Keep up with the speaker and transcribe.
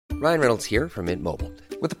Ryan Reynolds here from Mint Mobile.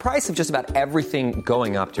 With the price of just about everything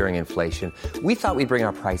going up during inflation, we thought we'd bring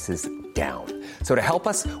our prices down. So to help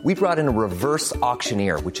us, we brought in a reverse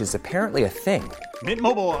auctioneer, which is apparently a thing. Mint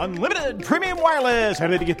Mobile Unlimited Premium Wireless. How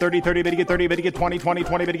to get 30, 30, bit to get 30, bit to get 20, 20,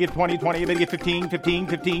 20, bit to get 20, 20, bit to get 15, 15,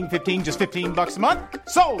 15, 15, just $15 a month?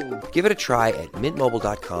 Sold! Give it a try at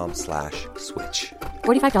mintmobile.com/switch.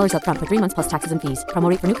 $45 up front for 3 months plus taxes and fees. Promo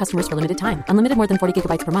rate for new customers for limited time. Unlimited more than 40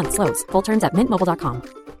 gigabytes per month. Slows full terms at mintmobile.com.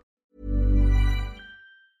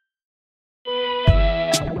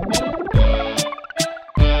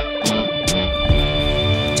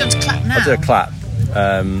 I'll do a clap.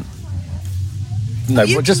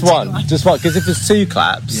 No, just one. Just one. Because if there's two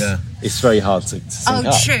claps, it's very hard to sync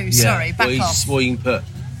up. True. Sorry, back off. Well, you can put...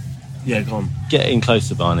 Yeah, go on. Get in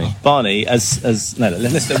closer, Barney. Barney, as no,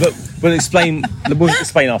 listen. We'll explain. We'll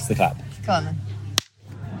explain after the clap. Go on then.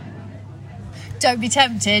 Don't be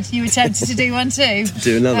tempted. You were tempted to do one too.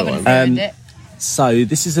 Do another one. It. So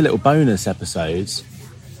this is a little bonus episode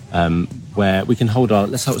where we can hold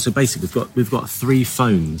our. So basically, we've got 3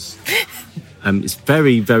 phones. It's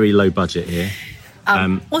very, very low budget here.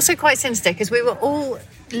 Also quite sinister because we were all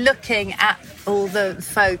looking at all the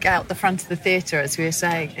folk out the front of the theatre as you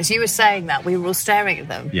were saying that we were all staring at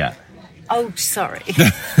them. Yeah. Oh, sorry.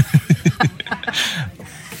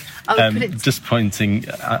 Just pointing,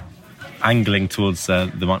 angling towards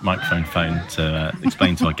the microphone phone to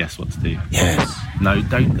explain to our guests what to do. Yes. No,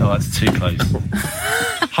 don't. Oh, that's too close.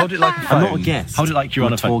 Hold it like a phone. I'm not a guest. Hold it like you're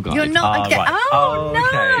on a phone. You're not a guest. Right. Oh,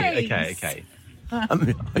 nice. Okay.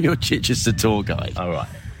 You're just a tour guide. All right.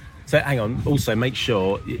 So hang on. Also, make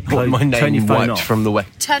sure my turn your name phone wiped off. from the web.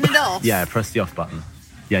 Turn it off. Yeah, press the off button.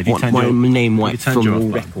 Yeah, My name wiped from all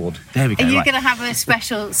record. There we go. Are you right. going to have a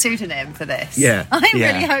special pseudonym for this? Yeah. I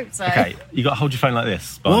really hope so. Okay, you got to hold your phone like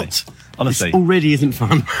this. Barney. What? Honestly. This already isn't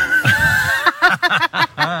fun.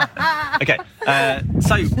 Okay.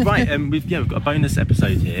 We've got a bonus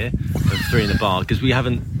episode here of 3 in the Bar because we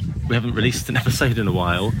haven't released an episode in a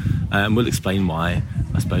while, and we'll explain why.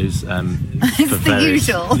 I suppose It's the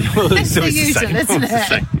usual. It's the usual, isn't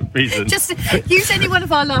it? Reason. Just use any one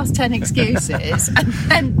of our last 10 excuses, and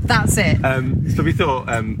then that's it. So we thought,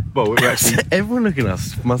 we're actually Everyone looking at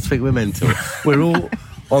us must think we're mental. We're all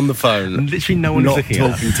on the phone. Literally no one is not looking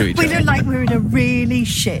talking at us. to each We other. look like we're in a really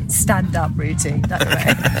shit stand-up routine, don't we?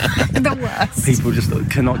 The worst. People just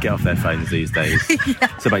cannot get off their phones these days.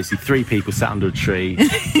 So basically 3 people sat under a tree,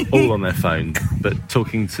 all on their phone, but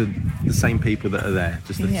talking to the same people that are there,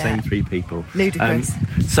 just the same 3 people. Ludicrous.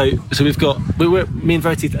 So me and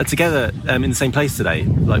Verity are together in the same place today,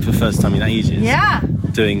 like for the first time in ages. Yeah.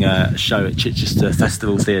 Doing a show at Chichester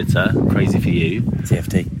Festival Theatre, Crazy for You.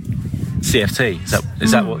 CFT.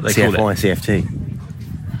 Is that what they call it? CFT.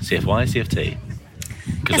 CFY, CFT.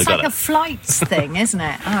 It's like a flights thing, isn't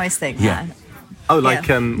it? I always think that. Oh, like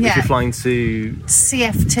if you're flying to...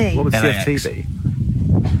 CFT. What would LAX. CFT be?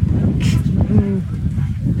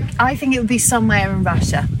 I think it would be somewhere in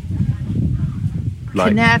Russia.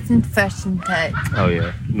 Like... Oh, Oh,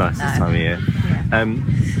 yeah. Nice this time of year. Yeah.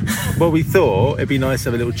 Well, we thought it'd be nice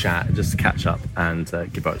to have a little chat, just to catch up and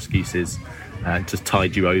give our excuses. Just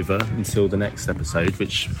tide you over until the next episode,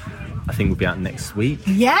 which I think will be out next week.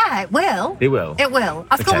 Yeah, it will. It will? It will.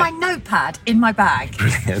 I've got my notepad in my bag.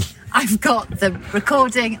 Brilliant. I've got the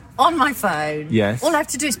recording on my phone. Yes. All I have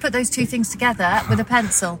to do is put those 2 things together with a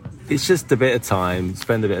pencil. It's just a bit of time.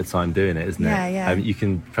 Spend a bit of time doing it, isn't it? Yeah. You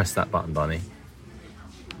can press that button, Barney.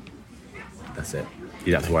 That's it.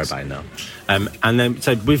 You don't have to worry about it now. And then,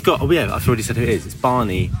 so we've got... I've already said who it is. It's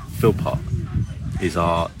Barney Philpott. Is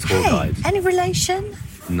our tour guide. Any relation?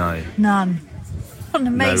 No. None. What an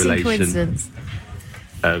amazing relation. coincidence.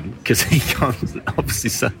 Because he can't,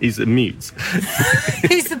 obviously, so he's a mute.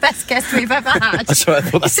 He's the best guest we've ever had. Sorry, I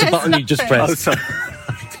thought that's the button you just pressed. Oh, sorry.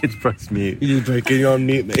 I did press mute. You did very good. You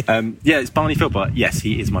unmute me. It's Barney Philpott. Yes,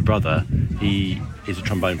 he is my brother. He is a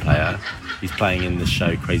trombone player. He's playing in the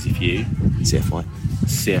show Crazy for You. CFY.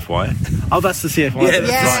 Oh, that's the CFY. Yeah,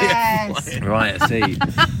 Yes. Right, I see.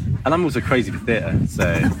 And I'm also crazy for theatre, so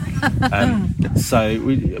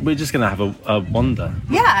we're just going to have a wander.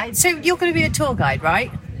 Yeah, so you're going to be a tour guide,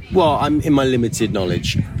 right? Well, I'm in my limited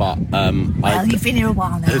knowledge, but You've been here a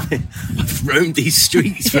while now. I've roamed these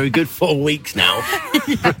streets for a good 4 weeks now.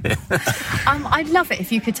 I'd love it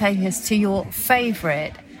if you could take us to your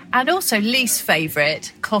favourite and also least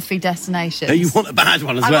favourite coffee destinations. Oh, you want a bad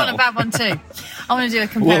one as well? I want a bad one too. I want to do a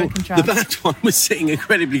compare and contrast. The bad one we're sitting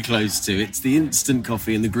incredibly close to. It's the instant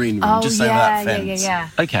coffee in the green room, Oh, just over that fence. yeah.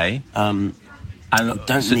 Okay. And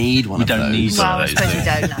don't need one we of don't those. need one Well, of I those. suppose you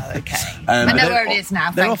don't know, okay. I know where it is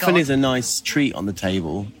now, There thank often God. is a nice treat on the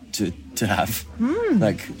table. to have.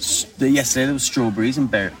 Like yesterday there was strawberries and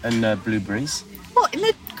blueberries. What, in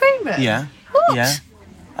the green room? Yeah. What? Yeah.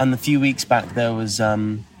 And a few weeks back there was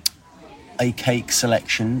a cake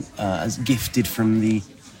selection as gifted from the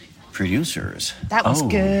producers. That was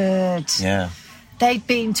good. Yeah. They'd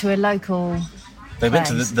been to a local They went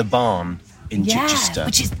to place. the barn in Chichester.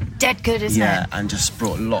 Which is dead good, isn't Yeah, it? and just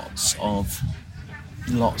brought lots of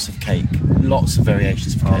cake, lots of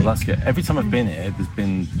variations for Oh, cake. that's good. Every time I've been here, there's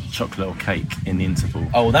been chocolate or cake in the interval.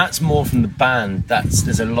 Oh, that's more from the band.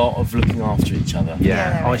 There's a lot of looking after each other.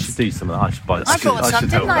 Yeah, there I is. should do some of that. I should buy. I brought some,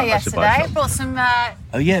 didn't I, yesterday? I Some. brought some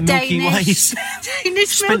Oh yeah, Milky Danish, Ways. Danish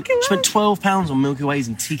spent Milky Way spent £12 on Milky Ways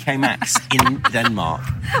and TK Maxx in Denmark,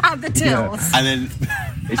 at the tills. and then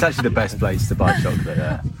It's actually the best place to buy chocolate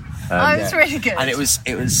there. Oh, it's really good. and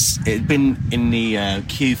it'd been in the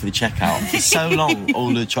queue for the checkout for so long.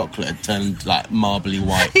 All the chocolate had turned like marbly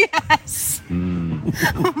white. Yes.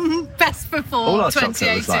 Best before All our 2018.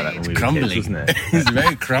 chocolate was like that when we were Crumbly, kids, wasn't it? It's a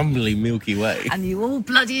very crumbly Milky Way. And you all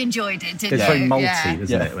bloody enjoyed it, didn't It's you? very malty, Yeah.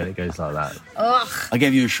 isn't it, when it goes like that? Ugh, I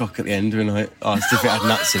gave you a shock at the end when I asked if it had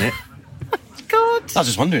nuts in it. God. I was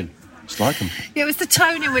just wondering. Just like them. It was the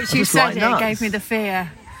tone in which you just said like it nuts. gave me the fear.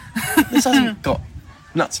 This hasn't got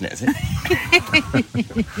nuts in it, has it?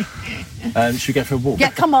 Should we go for a walk? Yeah,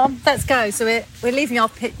 come on, let's go. So we're leaving our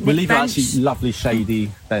picnic We'll leave our bench. actually lovely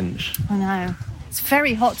shady bench. I know. It's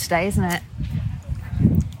very hot today, isn't it?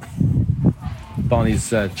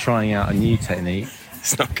 Barney's trying out a new technique,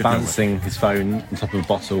 It's not good. balancing his phone on top of a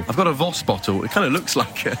bottle. I've got a Voss bottle. It kind of looks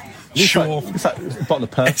like a It's like a bottle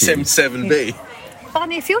of perfume. SM7B.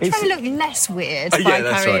 Barney, if you're trying It's- to look less weird Yeah, by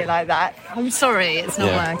that's carrying right. it like that, I'm sorry, it's not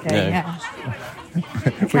Yeah, working. no. Yeah.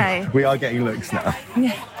 Okay. We are getting looks now.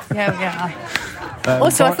 Yeah, we are.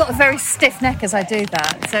 Also, I've got a very stiff neck as I do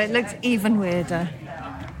that, so it looks even weirder.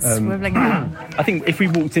 Swiveling around. I think if we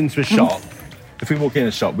walked into a shop,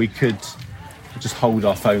 we could just hold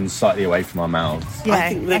our phones slightly away from our mouths. Yeah, I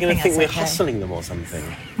think they're going to think that's we're okay. hustling them or something.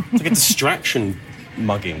 It's like a distraction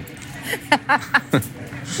mugging.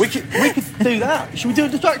 We could do that. Should we do a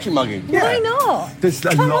distraction mugging? Why not? There's a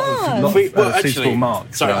Come lot on. of suitable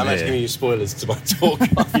marks. Sorry, around I'm actually here. giving you spoilers to my talk.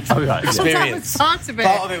 Oh, right, yeah. Experience. That was part of it.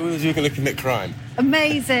 Part of it was we were going to commit crime.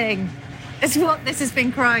 Amazing. It's what this has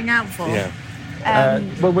been crying out for. Yeah.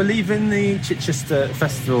 Well, we're leaving the Chichester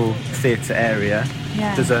Festival Theatre area.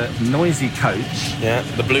 Yeah. There's a noisy coach. Yeah.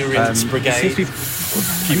 The Blue Rinse Brigade. Seems to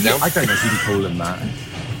be- Keep it down. I don't know if you can call them that.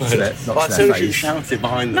 To their- not Well, to as their soon as you face. shout it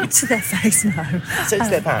behind them. Not to their face, no. So it's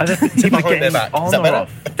their back. I don't think people are Behind their getting back. Is on that or better?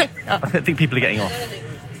 off. I don't think people are getting off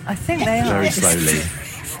I think they are. very slowly.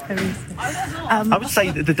 I would say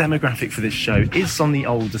that the demographic for this show is on the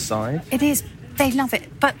older side. It is. They love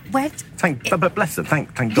it. But where... But bless them.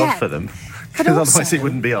 Thank God Yeah. for them. But Because also- otherwise it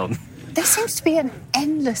wouldn't be on. There seems to be an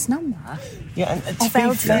endless number. Yeah, and to Of be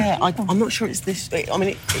elderly fair, people. I'm not sure it's this. I mean,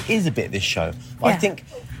 it is a bit this show. But I Yeah. think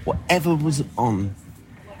whatever was on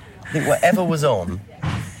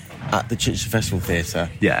at the Chichester Festival Theatre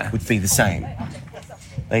Yeah. would be the same.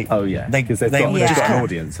 Oh, yeah. They, Because they've they got, would they've just got go- an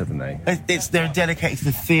audience, haven't they? They're dedicated to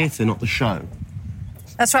the theatre, not the show.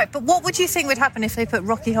 That's right. But what would you think would happen if they put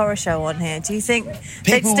Rocky Horror Show on here? Do you think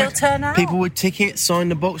they'd still turn out? People would ticket, sign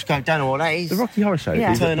the box, go, don't know what that is. The Rocky Horror Show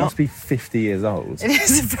Yeah. Turn must up. be 50 years old. It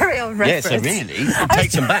is a very old Yeah, reference. so really, it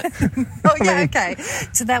takes them back. Oh, yeah, okay.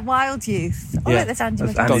 To their wild youth. Oh, Yeah. look, there's Andy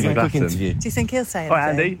That's McLaughlin. Andy Quick McLaughlin. interview. Do you think he'll say Hi,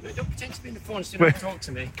 anything? Andy. Don't pretend to be in the phone and don't talk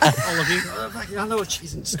to me. All of you. I know she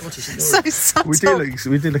isn't Scottish. So subtle.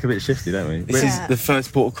 We do look a bit shifty, don't we? This Yeah. is the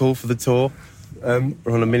first port of call for the tour.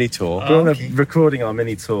 We're on a mini tour. We're recording our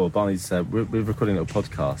mini tour. Barney's we're recording a little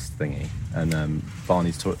podcast thingy, and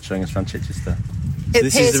Barney's showing us around Chichester. It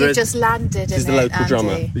this is appears the you've red- just landed this is in the it, local Andy.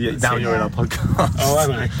 drummer. Yeah, now you're in our podcast. Oh,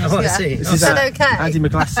 am I? Oh, I Yeah. see. Is that okay? Andy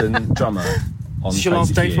McLaughlin, drummer. On Is this your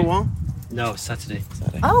last day KCQ. for a while? No, Saturday.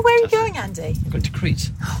 Oh, where are you going, Andy? I'm going to Crete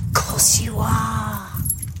Of course you are.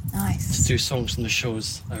 to Nice. do songs from the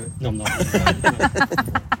shows. No, I'm not.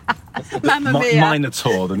 Mamma Mia.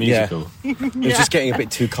 Minotaur, the musical. It's just getting a bit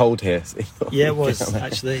too cold here. Yeah, it was,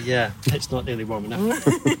 actually. Yeah, it's not nearly warm enough.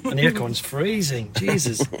 And the aircon's freezing.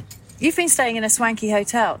 Jesus. You've been staying in a swanky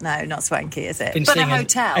hotel. No, not swanky, is it? Been But a staying in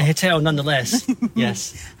hotel. A hotel, nonetheless.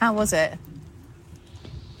 Yes. How was it?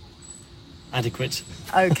 Adequate.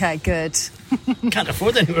 Okay, good. Can't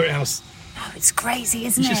afford anywhere else. Oh, it's crazy,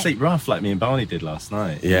 isn't You should it? sleep rough like me and Barney did last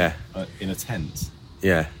night. Yeah, In a tent.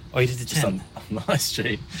 yeah. Oh, you did the 10? On the high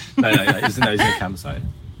street. No, it was in a campsite.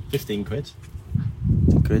 15 quid.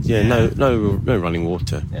 Good. good. Yeah, no running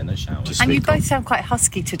water. Yeah, no shower. Just And you sleep both on. sound quite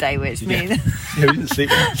husky today, which means... Yeah, we didn't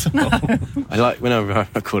sleep at all. I like, whenever I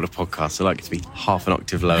record a podcast, I like it to be half an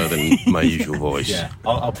octave lower than my usual voice. Yeah,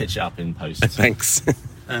 I'll pitch it up in post. Thanks.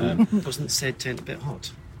 Wasn't said turned a bit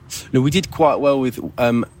hot? No, we did quite well with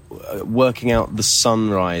working out the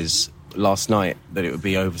sunrise last night, that it would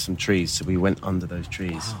be over some trees, so we went under those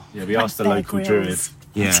trees. Yeah, we asked the Bear local Grylls. druid.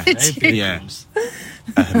 Yeah. Did you? Yeah.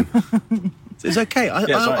 It's okay. Yeah,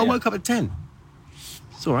 it's right, I yeah. woke up at 10.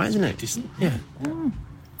 It's all right, isn't it? Decent. Yeah.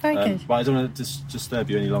 Very good. But I don't want to disturb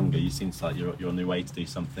you any longer. You seem like you're on your way to do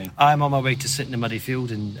something. I'm on my way to sit in a muddy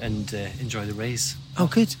field and enjoy the rays. Oh,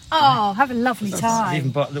 good. Oh, have a lovely I've time.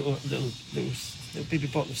 even bought a little baby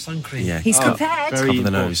bottle of sun cream. Yeah. He's prepared. Very Cover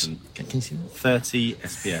the nose. important. Can you see that? 30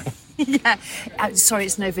 SPF. Yeah. Sorry,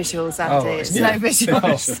 it's no visuals, Andy. Oh, it's yeah. no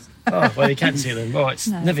visuals. Oh, well, you can't see them. Oh, it's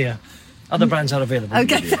Nivea. Other brands are available.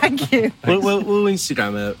 Okay, thank you. We'll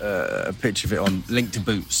Instagram a picture of it on Link to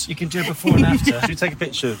Boots. You can do it before and after. Should we take a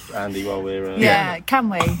picture of Andy while we're... Yeah, can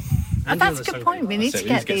we? And That's a the good other point. We need to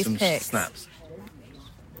get these some pics. snaps.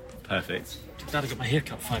 Perfect. Glad I got my hair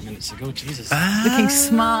cut 5 minutes ago. Jesus. Looking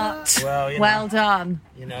smart. Well, you know. Well done.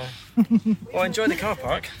 You know. Well, enjoy the car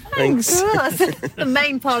park. Thanks. That's the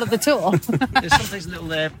main part of the tour. There's sometimes little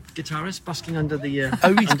guitarists busking under the.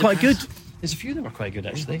 Oh, he's quite underpass. good. There's a few that were quite good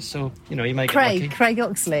actually. So you know you might get lucky. Craig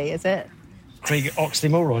Oxley, is it? Craig Oxley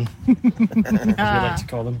Moron, as we like to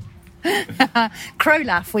call him.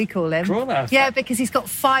 Crowlaugh, we call him. Crowlaugh. Yeah, because he's got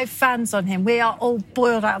 5 fans on him. We are all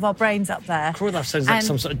boiled out of our brains up there. Crowlaugh sounds like And-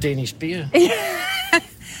 some sort of Danish beer.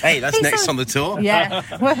 Hey, that's He's next a- on the tour. Yeah.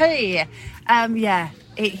 Well, hey.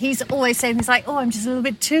 He's always saying, he's like, oh, I'm just a little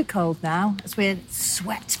bit too cold now, as we're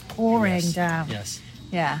sweat pouring down. Yes.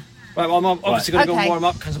 Yeah. Right. Well, I'm obviously going to Okay. go warm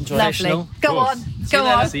up because I'm traditional. Lovely. Go on. Go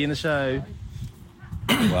on. See you in the show.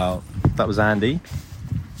 Well, that was Andy.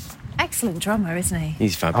 Excellent drummer, isn't he?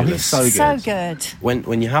 He's fabulous. he's so good. So good.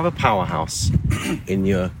 When you have a powerhouse in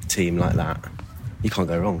your team like that, you can't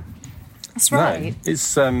go wrong. That's right.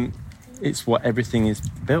 No, it's what everything is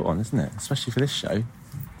built on, isn't it? Especially for this show.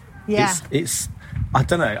 Yeah. It's I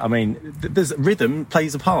don't know. I mean, there's rhythm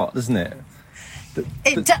plays a part, doesn't it? So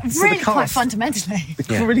the really quite cast- fundamentally. It's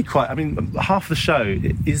really quite. I mean, half the show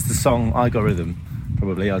is the song "I Got Rhythm."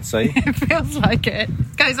 Probably, I'd say. It feels like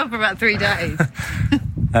it. Goes on for about 3 days.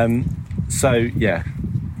 So yeah,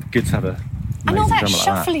 good to have a And all amazing that drummer like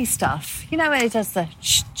that. shuffly stuff. You know where he does the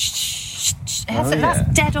shh, shh, shh, shh. Oh, That's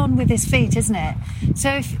yeah. dead on with his feet, isn't it?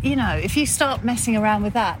 So if you start messing around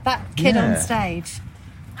with that kid on Yeah. stage,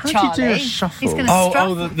 How do Charlie, you do a shuffle? he's going to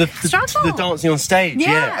struggle. The dancing on stage.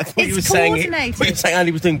 Yeah, I thought you it's were saying coordinated. you were saying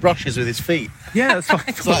Andy was doing brushes with his feet. Yeah, that's fine.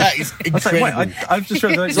 It's like that is I was like, wait, incredible. I've just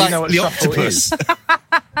realised It's you know what the shuffle octopus.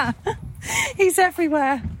 is. He's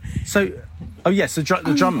everywhere. So,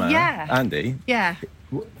 the drummer, yeah. Andy, Yeah.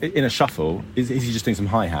 in a shuffle, is he just doing some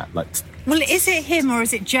hi-hat? Like, Well, is it him or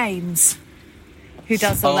is it James who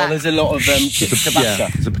does all Oh, that? there's a lot of yeah, kabasa.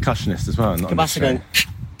 he's a percussionist as well. Not in the Kabasa show. going.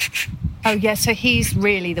 Oh, yeah, so he's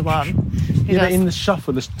really the one who Yeah, does... in the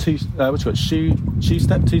shuffle, there's two. What's it called? Shoe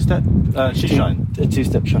step, two step, shoe shine. A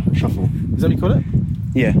two-step shuffle. Is that what you call it?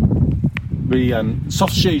 Yeah. The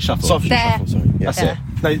soft shoe shuffle. Soft shoe There. shuffle, sorry. Yeah. That's There.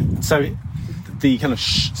 it. No, so the kind of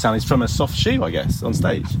sound is from a soft shoe, I guess, on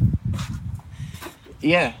stage.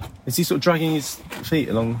 Yeah. Is he sort of dragging his feet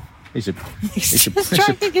along? He should. He's just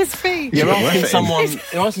dragging his feet. You're Yeah, asking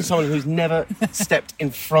right. you're asking someone who's never stepped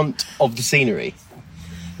in front of the scenery.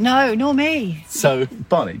 No, nor me. So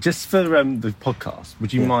Barney, just for the podcast,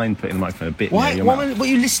 would you mind putting the microphone a bit near your what mouth? are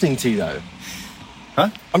you listening to though? Huh?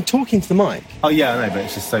 I'm talking to the mic. Oh yeah, I know, but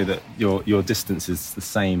it's just so that your distance is the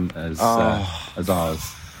same as ours.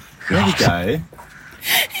 There we go.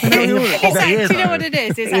 Exactly. Do you know what it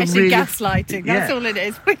is? It's actually really- gaslighting. That's Yeah. all it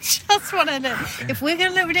is. We just want to look. If we're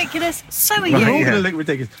going to look ridiculous, so are We're all you. going to look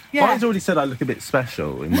ridiculous. Yeah. Barney's already said I look a bit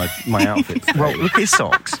special in my outfits. Well, look at his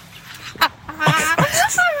socks.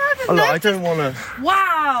 Oh, look, I don't want to.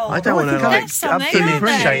 Wow. I don't want to like That's something, image aren't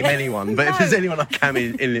they? shame anyone, but if there's anyone I can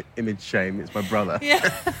image shame, it's my brother. Yeah.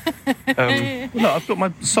 Look, I've got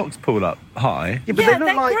my socks pulled up high. Yeah, but Yeah, they look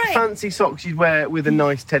they're like great. fancy socks you'd wear with a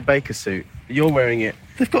nice Ted Baker suit. You're wearing it.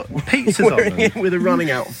 They've got pizzas on Wearing them. it with a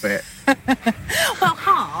running outfit. Well,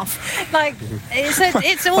 half. Like,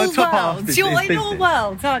 it's all My top half worlds. is You're in all business.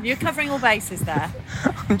 worlds, aren't you? You're covering all bases there.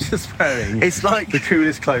 I'm just wearing It's like the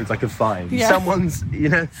coolest clothes I could find. Yeah. someone's, you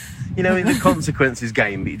know, in the consequences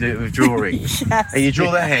game, but you do it with drawings. Yes. And you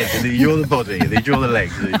draw the head, and then you draw the body, and then you draw the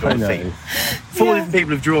legs, and then you draw I the know. feet. 4 different people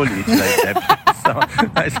have drawn you today, Deb.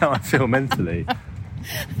 That's how I feel mentally.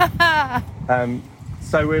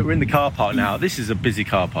 So we're in the car park now. This is a busy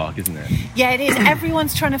car park, isn't it? Yeah, it is.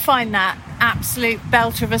 Everyone's trying to find that absolute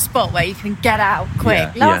belter of a spot where you can get out quick.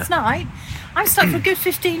 Yeah. Last night, I was stuck for a good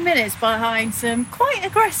 15 minutes behind some quite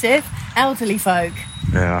aggressive elderly folk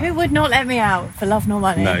who would not let me out for love nor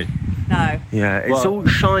money. No. Yeah, it's all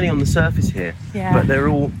shiny on the surface here. Yeah. But they're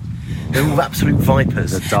all absolute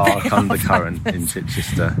vipers. There's a dark undercurrent in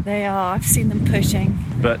Chichester. They are. I've seen them pushing.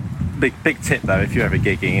 But big tip though, if you're ever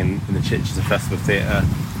gigging in the Chichester Festival Theatre,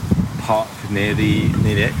 park near the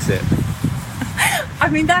exit. I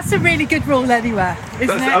mean, that's a really good rule anywhere, isn't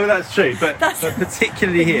it? Oh, that's true. But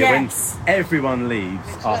particularly here, Yes. when everyone leaves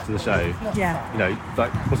after the show, Yeah. you know,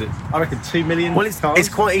 like, was it, I reckon 2 million Well, cars? it's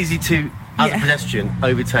quite easy to, as Yeah. a pedestrian,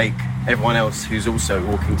 overtake everyone else who's also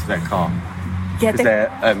walking to their car. Yeah, Because they're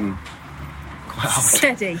quite old.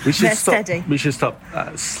 steady. We should They're stop. steady. We should stop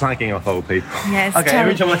slagging off old people. Yeah, it's Okay,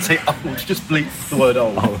 every time terrible. I say old, just bleep the word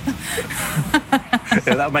old.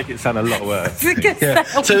 Yeah, that'll make it sound a lot worse. Because Yeah.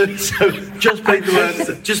 So just bleep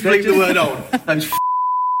the word old. Those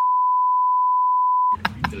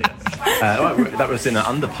That was in an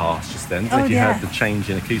underpass just then. So Oh, if you yeah. heard the change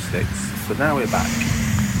in acoustics. But now we're back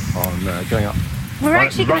on going up. We're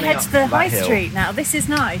actually going to running head to up the that high hill. street now. This is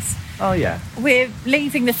nice. Oh yeah, We're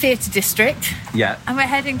leaving the theatre district yeah. and we're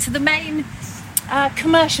heading to the main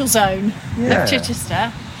commercial zone Yeah. of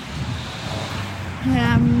Chichester.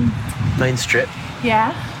 main strip.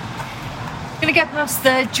 Yeah. Going to get past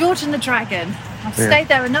the George and the Dragon. I've stayed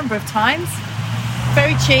there a number of times.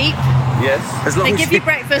 Very cheap. Yes. As long They as give you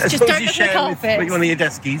breakfast, as just long as don't you look at the share carpet. with one of your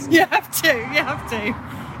deskies. You have to.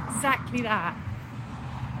 Exactly that.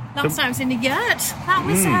 Last time I was in the yurt. That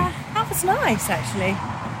was nice, actually.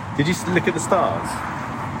 Did you look at the stars?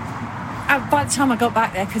 By the time I got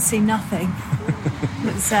back there, I could see nothing.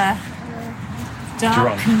 It was dark.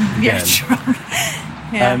 Drunk Yeah, again. drunk.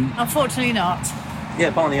 Yeah, Um, unfortunately not. Yeah,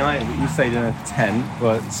 Barney, we stayed in a tent,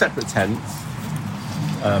 well, separate tents.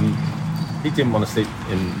 He didn't want to sleep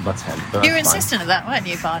in my tent. But You were that's fine. insistent of that, weren't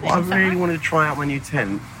you, Barney? I Is that really right? wanted to try out my new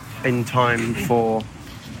tent in time for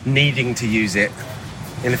needing to use it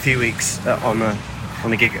in a few weeks on a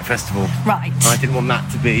gig at a festival. Right. I didn't want that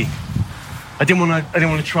to be. I didn't want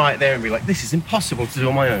to try it there and be like, this is impossible to do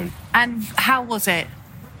on my own. And how was it?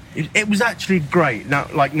 It was actually great. Now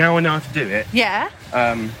I know how to do it. Yeah.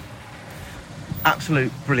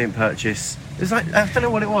 Absolute brilliant purchase. It was like, I don't know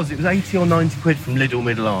what it was. It was 80 or 90 quid from Lidl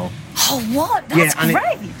Middle Isle. Oh, what? That's and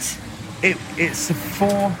great. It's a 4.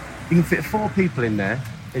 You can fit 4 people in there.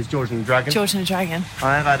 It's George and the Dragon. George and the Dragon.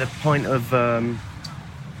 I have had a pint of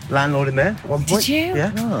landlord in there at one point. Did you?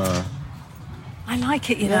 Yeah. I like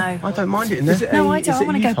it, you know. I don't mind it in there. No, I don't. I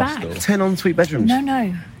want to go back. 10 ensuite bedrooms.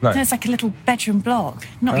 No. There's like a little bedroom block.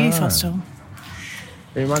 Not youth hostel.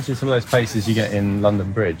 It reminds me of some of those places you get in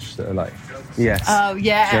London Bridge that are like, Yes. Oh,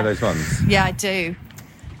 yeah. you know those ones? Yeah, I do.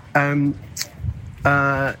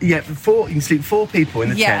 For 4, you can sleep 4 people in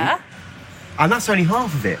the Yeah. tent. And that's only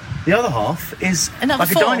half of it. The other half is Another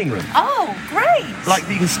like 4. a dining room. Oh, great. Like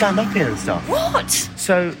that you can stand up in and stuff. What?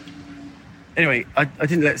 So, anyway, I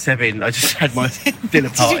didn't let Seb in. I just had my dinner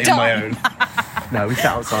party on my own. No, we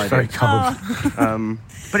sat outside. Very cold.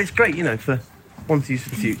 But it's great, for one to use for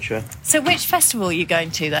the future. So which festival are you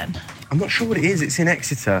going to then? I'm not sure what it is. It's in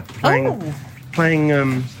Exeter. Oh. Playing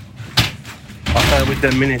with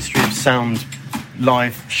the Ministry of Sound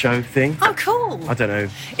live show thing. Oh, cool. I don't know.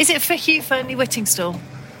 Is it for Hugh Fernley Whittingstall?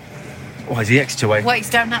 Why is he Exeter way? Well, he's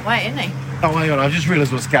down that way, isn't he? Oh, hang on. I've just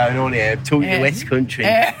realised what's going on here. Talking Yeah. to West Country.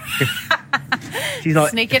 Yeah. She's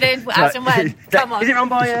like, Sneak it in as and when. Come on. Is it run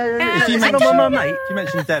by? Yeah, Is it I run by don't my know. mate? If you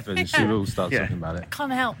mention Devon, she will start talking about it.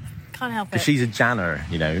 Can't help it. She's a Janner,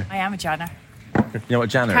 you know. I am a Janner. You know what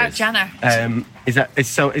Janner Proud is? Janner. Is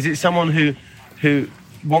it someone who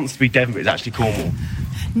wants to be Devon but is actually Cornwall?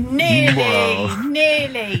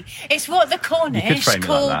 Nearly. It's what the You could Cornish frame it like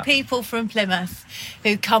call that. people from Plymouth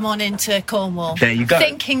who come on into Cornwall. There you go.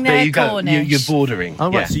 Thinking there they're you go. Cornish. You're bordering.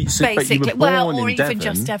 Oh, right. Yeah. So but you were Basically. born Well, or in even Devon,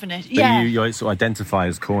 just Devonish. but Yeah. you sort of identify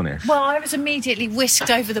as Cornish. Well, I was immediately whisked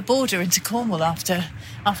over the border into Cornwall after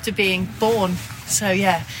being born. So,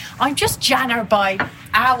 yeah. I'm just Janner by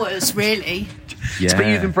hours, really. Yeah. But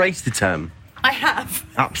you've embraced the term. I have.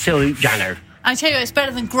 Absolute Janner. I tell you, it's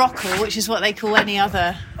better than grockle, which is what they call any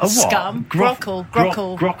other A what? scum. Grockle.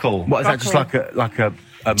 Grockle. What is that? Just Grockle. like a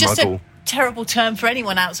Just muggle? a terrible term for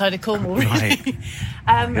anyone outside of Cornwall, really. Right.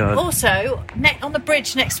 God. Also, on the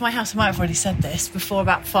bridge next to my house, I might have already said this before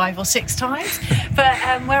about 5 or 6 times, but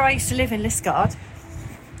where I used to live in Liskeard,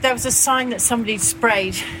 there was a sign that somebody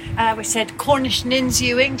sprayed which said Cornish nins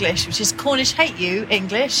you English, which is Cornish hate you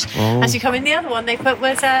English. Oh. As you come in, the other one they put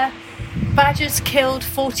was badgers killed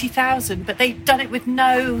 40,000, but they'd done it with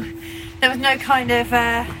there was no kind of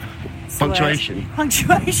Punctuation.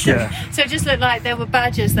 Yeah. So it just looked like there were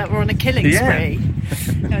badgers that were on a killing spree.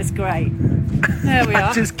 It was great. There we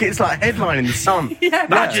are. It's like a headline in the Sun. Yeah.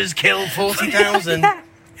 Badgers killed 40,000. Yeah.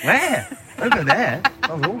 Where? Over there.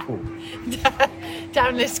 That was awful.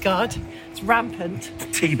 Down Liscard. It's rampant.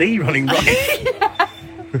 TB running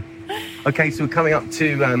right. Okay, so we're coming up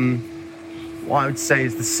to what I would say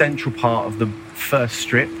is the central part of the first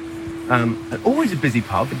strip. Always a busy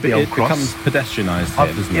pub, the Old Cross. It becomes pedestrianised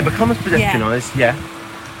here, doesn't it? It becomes pedestrianised, yeah.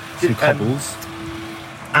 Some cobbles.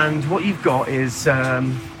 And what you've got is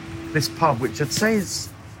this pub, which I'd say is,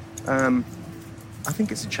 I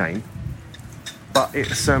think it's a chain, but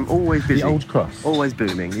it's always busy. The Old Cross? Always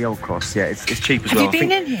booming, the Old Cross, yeah. It's cheap as Have well. you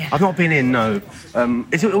been in here? I've not been in, no.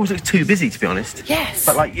 It always looks too busy, to be honest. Yes.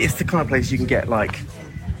 But, like, it's the kind of place you can get, like,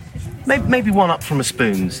 maybe one up from a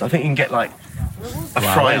Spoons. I think you can get, like, a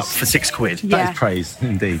fry up for £6. Yeah. That is praise,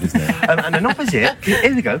 indeed, isn't it? And then opposite,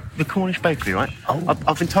 here we go, the Cornish Bakery, right?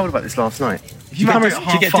 I've been told about this last night. If you come here at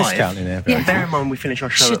Do you get a 5:30, discount in there? Yeah. bear in mind we finish our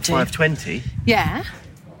show Should at do. 5:20. Yeah.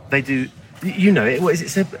 They do, you know it. What is it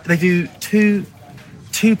said? They do two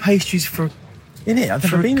pastries for In it? I've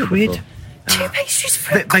for never been a there quid. before. 2 pastries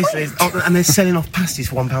for a Basically, quid. and they're selling off pasties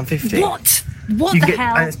for £1.50. What? What You the can get,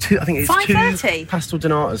 hell? and it's two. I think it's 5.30? 2 pastel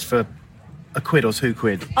donatas for £1 or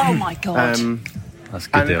 £2. Oh my god. That's a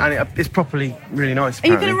good deal. And it's properly really nice. Are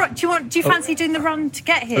you apparently. going to do you fancy doing the run to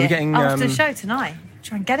get here Are we getting, after the show tonight?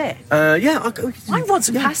 Try and get it. Yeah, I want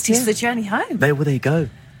some pasties for the journey home. There you go.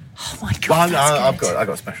 Oh my god, Well, that's good. I've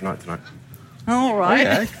got a special night tonight. All right.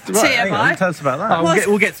 Yeah, right, hang on, TMI. tell us about that.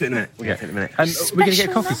 We'll get to it in a minute. We'll get to it in a minute. And we're going to get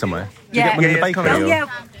Special coffee night. somewhere? Yeah. Do you get one in the Yeah, bakery? come Oh on. yeah.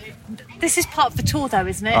 This is part of the tour, though,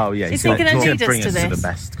 isn't it? Oh, yeah. Is he going to he's lead us bring to us this? to the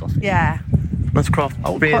best coffee. Yeah. Nice craft I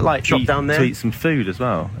would beer quite like shop down there. to eat some food as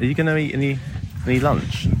well. Are you going to eat any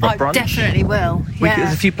lunch? I Brunch? definitely will. There's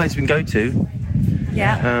Yeah. a few places we can go to.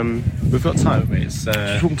 Yeah. We've got time. It's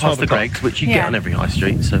Just walking past the 12 o'clock. Greggs, which you Yeah. get on every high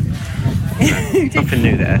street, so nothing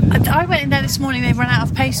new there. I went in there this morning. They've run out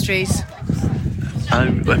of pastries.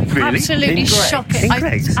 Really? Absolutely In Greggs? shocking. In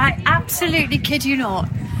Greggs? I absolutely kid you not.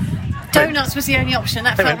 Donuts was the only option.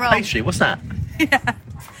 That Hey, felt man, wrong. pastry, what's that?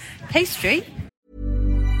 Pastry?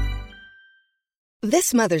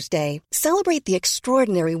 This Mother's Day, celebrate the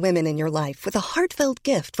extraordinary women in your life with a heartfelt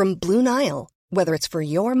gift from Blue Nile. Whether it's for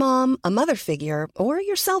your mom, a mother figure, or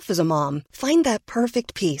yourself as a mom, find that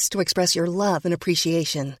perfect piece to express your love and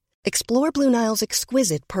appreciation. Explore Blue Nile's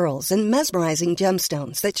exquisite pearls and mesmerizing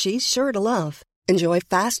gemstones that she's sure to love. Enjoy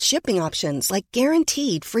fast shipping options like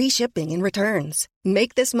guaranteed free shipping and returns.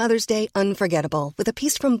 Make this Mother's Day unforgettable with a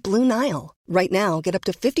piece from Blue Nile. Right now, get up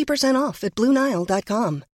to 50% off at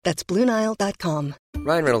BlueNile.com. That's BlueNile.com.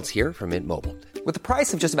 Ryan Reynolds here from Mint Mobile. With the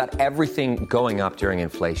price of just about everything going up during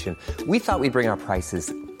inflation, we thought we'd bring our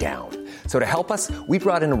prices down. So to help us, we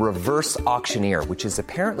brought in a reverse auctioneer, which is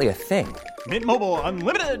apparently a thing. Mint Mobile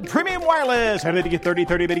Unlimited Premium Wireless. How to get 30,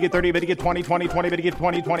 30, bit to get 30, bit to get 20, 20, 20, bit to get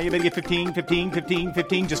 20, 20, bit to get 15, 15, 15,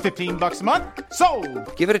 15, just $15 a month?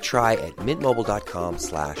 Sold! Give it a try at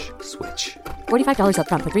mintmobile.com/switch. $45 up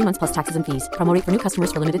front for 3 months plus taxes and fees. Promo rate for new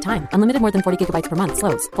customers for limited time. Unlimited more than 40 gigabytes per month.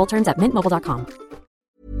 Slows full terms at mintmobile.com.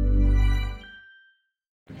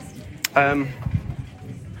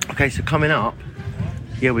 Okay, so coming up,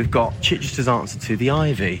 we've got Chichester's answer to the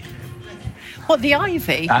Ivy. What, the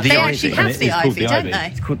Ivy? The They Ivy. actually And have it the is called Ivy, the don't Ivy. they?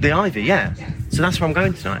 It's called the Ivy, yeah. So that's where I'm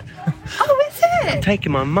going tonight. Oh, is it?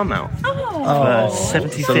 Taking my mum out Oh. for It's a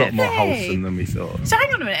lot 75th. more Hey. wholesome than we thought. So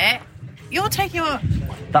hang on a minute. You're taking a...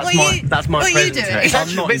 That's what my are you- that's my what are you present doing? today. It's I'm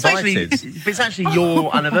actually, not but invited. it's actually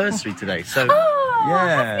your anniversary today. So Oh,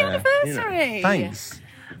 Yeah. happy anniversary. Thanks.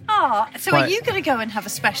 Oh, so are Right. you going to go and have a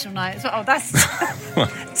special night as well? Oh, that's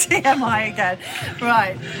TMI again.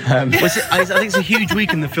 Right. I think it's a huge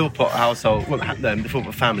week in the Philpott household, well, the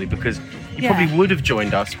Philpott family, because you Yeah. probably would have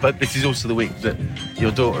joined us, but this is also the week that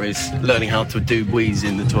your daughter is learning how to do wheeze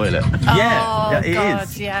in the toilet. Oh, it God,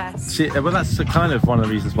 is. yes. Well, that's kind of one of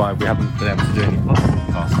the reasons why we haven't been able to do any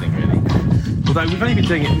podcasting, really. Although we've only been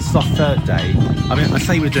doing it, this is our third day. I mean, I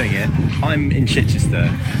say we're doing it, I'm in Chichester,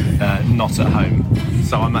 not at home.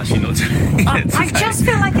 So I'm actually not doing it I today. just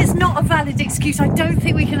feel like it's not a valid excuse. I don't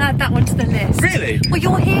think we can add that one to the list. Really? Well,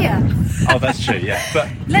 you're here. Oh, that's true, yeah. But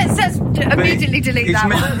Let's immediately delete it's that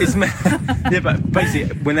me- one. Yeah, but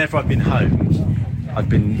basically, whenever I've been home, I've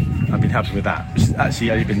been helping with that. It's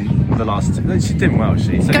actually only been the last. She's doing well. It's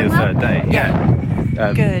only Going the third well? day.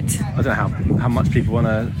 Yeah. Good. I don't know how much people want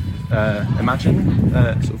to imagine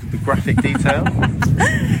sort of the graphic detail,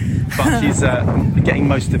 but she's getting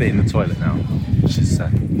most of it in the toilet now. which is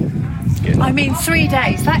good. I mean, 3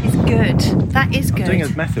 days. That is good. That is good. I'm doing a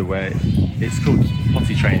method where it's called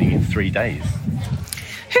potty training in 3 days.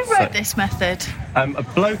 Who wrote this method? A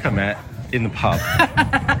bloke I met in the pub.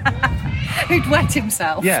 Who'd wet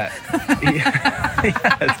himself. Yeah.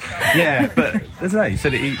 Yeah, but I don't know, he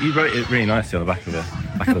said he wrote it really nicely on the back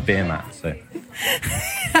of a beer mat, so.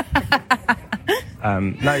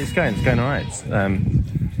 No, it's going all right.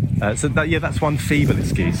 So that's one feeble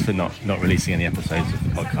excuse for not releasing any episodes of the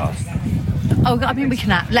podcast. Oh, I mean,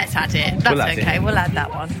 let's add it. That's okay. We'll add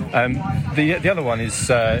that one. The other one is,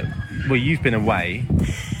 you've been away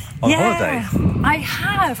on holiday. I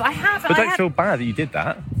have. But don't feel bad that you did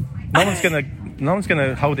that. No one's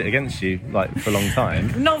gonna hold it against you for a long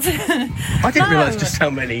time. I didn't realise just how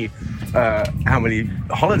many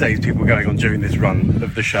holidays people were going on during this run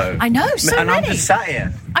of the show. I know, so and many. I'm just sat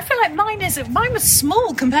here. I feel like mine was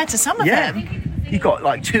small compared to some of them. You got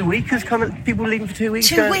 2-weekers coming. People leaving for 2 weeks.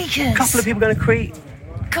 2 weekers. A couple of people going to Crete.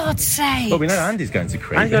 God's sake. Well, we know Andy's going to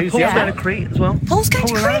Crete. Paul's going to Crete as well. Paul's going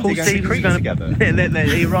to Crete. Paul Stevens going together.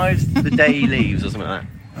 He arrives the day he leaves or something like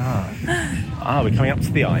that. We're coming up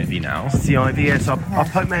to the Ivy now. It's the Ivy, yes. I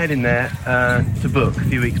poked my head in there to book a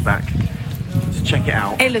few weeks back to check it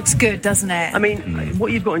out. It looks good, doesn't it? I mean,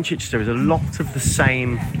 what you've got in Chichester is a lot of the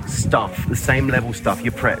same stuff, the same level stuff.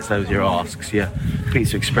 Your Pretzos, your Asks, your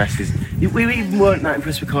Pizza Expresses. We even weren't that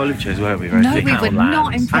impressed with Carluccio's, were we? No, we were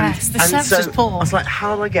not impressed. The service was poor. I was like,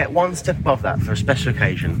 how do I get one step above that for a special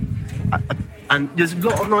occasion? And there's a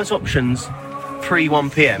lot of nice options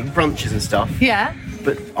pre-1 p.m, brunches and stuff. Yeah.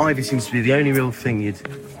 But Ivy seems to be the only real thing you'd...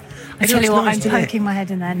 I tell you what, I'm poking my head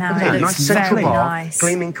in there now. It looks nice central very bar, nice.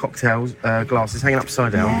 Gleaming cocktails, glasses hanging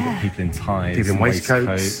upside down. Yeah. People in ties, people in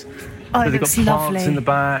waistcoats. Oh, they've looks got plants lovely. in the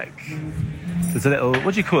back. There's a little,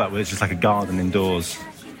 what do you call that? Where it's just like a garden indoors.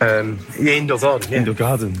 Indoor garden. Yeah. Indoor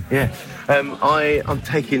garden. Yeah. We're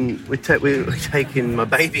taking my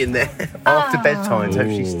baby in there after bedtime, so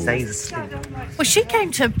she stays asleep. Well, she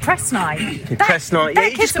came to press night. Press night,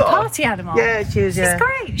 That kid's a party animal. Yeah, she is. She's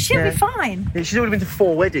great. She'll be fine. Yeah, she's already been to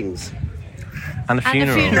 4 weddings. And a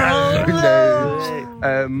funeral.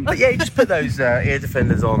 But yeah, you just put those ear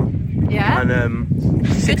defenders on. Yeah. And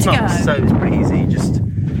 6 Good to months, go. so it's pretty easy.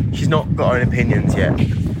 She's not got her own opinions yet.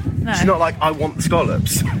 No. She's not like, I want the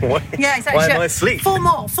scallops. Yeah, exactly. Why am I asleep? 4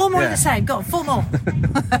 more of the same. Go on, 4 more.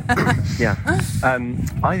 Yeah.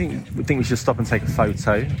 I think we should stop and take a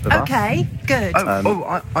photo of us. Okay, good. I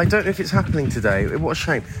don't know if it's happening today. What a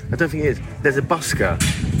shame. I don't think it is. There's a busker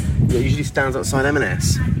that usually stands outside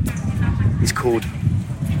M&S. It's called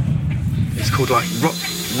like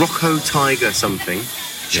Rocco Tiger something.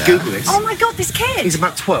 Just Google this. Oh my God, this kid. He's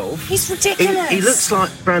about 12. He's ridiculous. He looks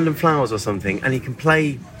like Brandon Flowers or something, and he can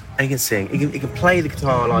play and he can sing. He can play the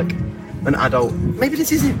guitar like an adult. Maybe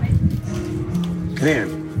this is him. Can you hear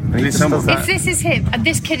him? If this is him, and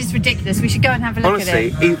this kid is ridiculous, we should go and have a look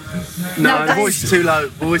Honestly, at him. the voice is too low.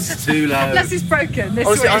 Unless it's broken. This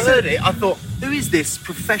Honestly, I way. heard it. I thought, who is this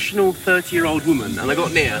professional 30-year-old woman? And I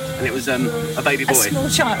got near, and it was a baby boy. A small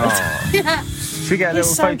child. Yeah. Should we get a He's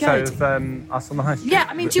little so photo good. of us on the high street? Yeah,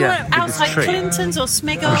 I mean, do you want it with this outside tree. Clinton's or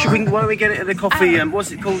Smiggle? Why don't we get it at the coffee?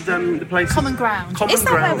 What's it called? The place? Common Ground. Common Is that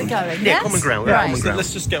Ground. where we're going? Yeah, Yes? Common Ground. Right. Common Ground.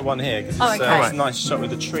 Let's just get one here, because Oh, okay. it's a nice shot with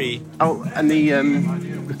the tree. Oh, and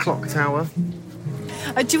the clock tower.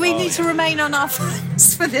 Do we need to remain on our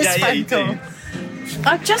phones for this Yeah, you phone call? do.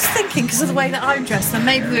 I'm just thinking, because of the way that I'm dressed, that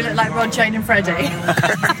maybe we look like Rod, Jane and Freddie.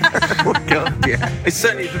 Oh God, yeah. It's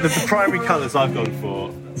certainly the primary colours I've gone for,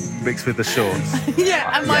 mixed with the shorts.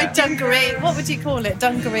 Yeah, and my Yeah. dungaree, what would you call it?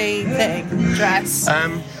 Dungaree thing, dress. A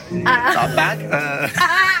bag.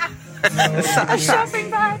 A shopping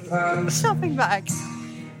bag. A shopping bag.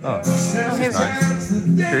 Oh, Here's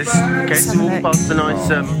This gets all past the nice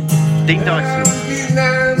Dean Dyson.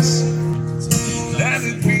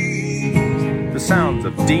 the sounds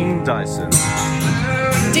of Dean Dyson.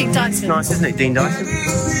 Dean Dyson. Nice, isn't it, Dean Dyson?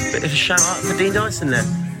 Bit of a shout out for Dean Dyson there.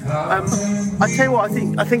 I tell you what,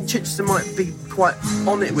 I think Chichester might be quite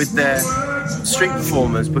on it with their street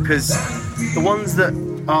performers, because the ones that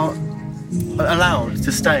are allowed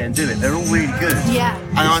to stay and do it, they're all really good. Yeah.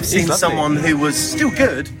 And I've seen lovely. someone who was still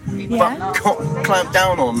good, Yeah. but got clamped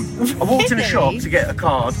down on. I walked in a Really? shop to get a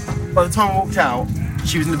card. By the time I walked out,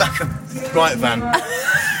 she was in the back of the Riot van.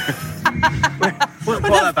 Wasn't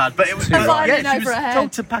quite that bad, but it was. A violin she over was her head.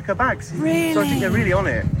 told to pack her bags. Really? So I think they're really on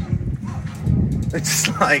it. It's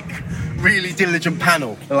just like really diligent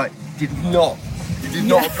panel. They're like, did not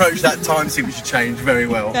approach that time signature change very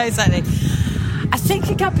well. Yeah, exactly. I think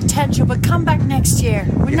you got potential, but come back next year.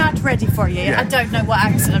 We're not ready for you. Yeah. I don't know what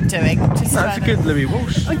accent I'm doing. That's a good Louis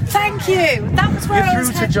Walsh. Oh, thank you. That was where I was You're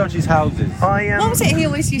through to heading. judges' houses. What was it he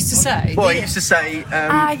always used to say? Well, he used to say, you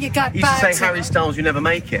got he used to say, bags. Harry Styles, you never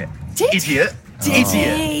make it. Did Idiot. Did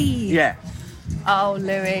Idiot. he? Yeah. Oh,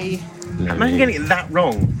 Louis. Imagine getting it that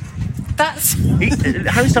wrong. That's...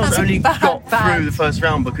 Harry Styles That's a only bad got bag. through the first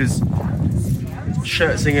round because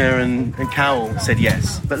Scherzinger and Cowell said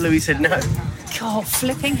yes, but Louis said no. God,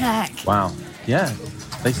 flipping heck. Wow. Yeah.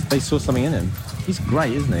 They saw something in him. He's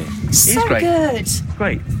great, isn't he? So great. good.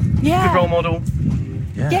 Great. Yeah. Good role model.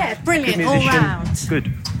 Yeah, Good brilliant all musician. round.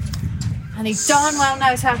 Good. And he darn well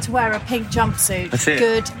knows how to wear a pink jumpsuit. That's it.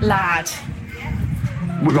 Good lad.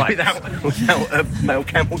 Right. Without a male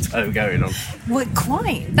camel toe going on. Well,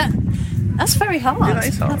 quite. That's very hard. Yeah, that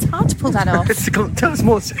is hard. That's hard to pull that off. Tell us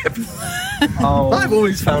more, Seb. Oh, I've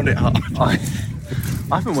always found it hard.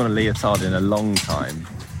 I haven't worn a leotard in a long time.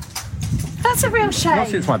 That's a real Not shame.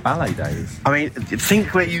 since my ballet days. I mean,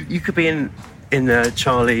 think where you could be in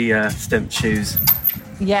Charlie Stemp shoes.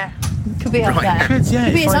 Yeah, could be up Right. there. Good, yeah.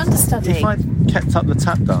 Could be if his I'd- understudy. If I'd kept up the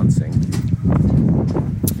tap dancing.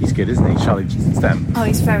 He's good, isn't he? Charlie Stemp. Oh,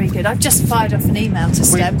 he's very good. I've just fired off an email to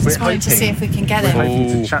Stem, we're just wanting to hoping- see if we can get We're him.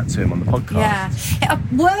 hoping to chat to him on the podcast. Yeah.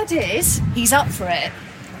 Word is, he's up for it.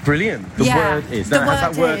 Brilliant. The Yeah, word is. the Now, has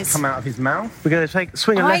that word word is. come out of his mouth? We're going to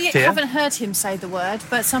swing a I left here. haven't heard him say the word,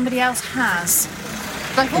 but somebody else has.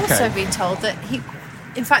 But I've also Okay. been told that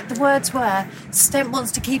in fact, the words were, Stemp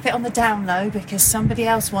wants to keep it on the down low because somebody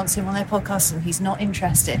else wants him on their podcast and he's not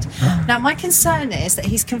interested. Now, my concern is that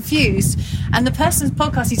he's confused and the person's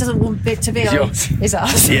podcast he doesn't want it to be on yours. is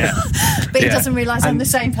us. Yeah. But he Yeah. doesn't realise I'm And- the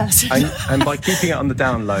same person. And by keeping it on the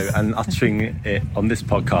down low and uttering it on this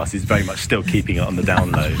podcast, he's very much still keeping it on the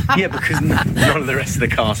down low. Yeah, because none of the rest of the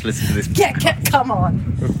cast listen to this. Yeah, come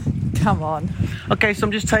on. Come on. Okay, so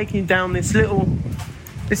I'm just taking you down this little...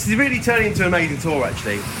 This is really turning into an amazing tour,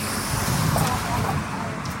 actually.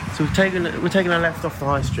 So we're taking a left off the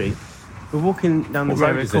high street. We're walking down this What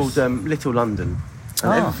road area is called this? Little London.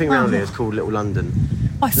 And Oh. everything around here is called Little London.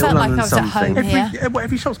 I felt like I was at something. home here.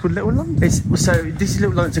 Every shop's called Little London. So this is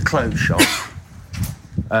Little London, it's a clothes shop.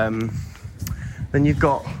 Then you've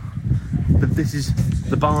got... This is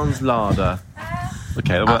the Barnes Larder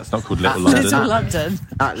Okay, well, that's not called Little London. Little London.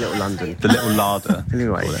 at Little London. The Little Larder.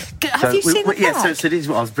 Anyway, Have you seen the yeah, flag? so this is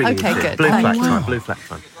what I was bringing. Okay, you to. good. Blue Oh, flag wow. time. Blue flag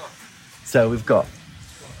time. So we've got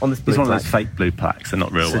on this blue It's one of flag. those fake blue plaques. They're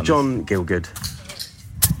not real So ones. John Gielgud,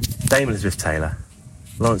 Dame Elizabeth Taylor,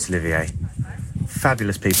 Laurence Olivier,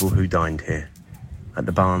 fabulous people who dined here at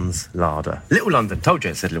the Barnes Larder. Little London. Told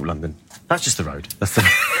you it said Little London. That's just the road. That's the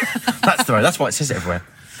road. That's why it says it everywhere.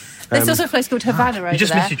 There's also a place called Havana over You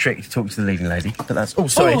just there. missed your trick to talk to the leading lady. But that's... Oh,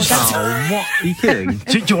 sorry. Oh, that's- Oh, what? Are you kidding?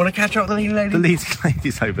 do you want to catch up with the leading lady? The leading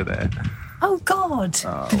lady's over there. Oh, God.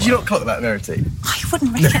 Did you not clock that, Verity? I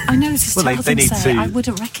wouldn't recognise... I know this is Well, they terrible need to say. to- I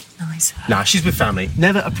wouldn't recognise her. Nah, she's with family.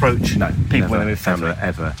 Never approach people Never, when they're with family.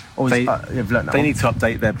 Ever. Always, They, you've learnt that they one. need to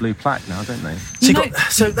update their blue plaque now, don't they? So, You you know- got,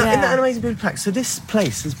 so that, yeah. isn't that an amazing blue plaque? So this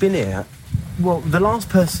place has been here. Well, the last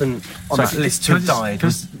person on that list to have died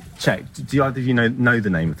was... Check. Do you either of you know the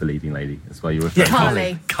name of the leading lady? That's why you refer Yeah, to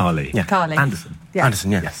Carly. Carly. Yeah. Carly. Anderson. Yeah.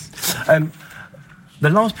 Anderson, yeah. Yes. The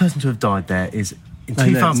last person to have died there is in No,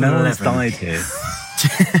 2011. no one's died here.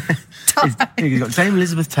 You've got Dame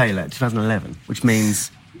Elizabeth Taylor, 2011, which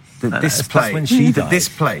means that this that's play... when she that died. This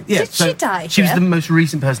play... Yeah, Did she die She was here? the most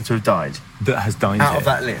recent person to have died That has dined out here. of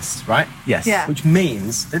that list, right? Yes. Yeah. Which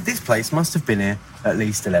means that this place must have been here at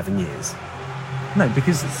least 11 years. No,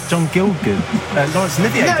 because John Gielgud, Laurence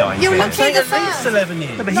Olivier died you're here. looking at the at least fact. 11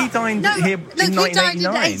 years. No, but he dined here look, in he died in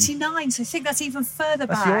 1989. 89, so I think that's even further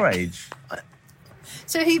That's back. your age.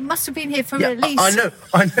 So he must have been here for Yeah, at least... I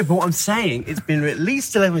know, but what I'm saying, it's been at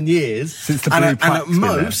least 11 years. Since the and blue at plaque's been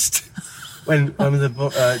there. most, when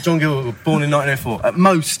John Gielgud was born in 1904, at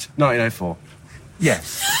most 1904.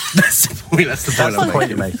 Yes. That's the point. That's the point. That's the I'm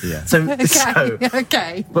point making. you're making, yeah. So, Okay, so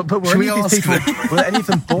okay. But were Should we any of these ask people, were any of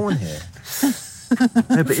them born here?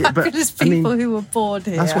 no, but, Fabulous I mean, people who were born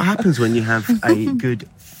here. that's what happens when you have a good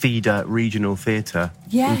feeder regional theatre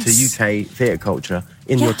Yes. into UK theatre culture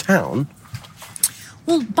in Yeah. your town.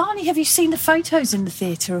 Well, Barney, have you seen the photos in the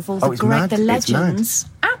theatre of all Oh, the it's great, mad. the It's mad. legends?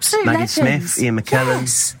 Absolute Maggie legends. Smith, Ian McKellen.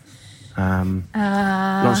 Yes.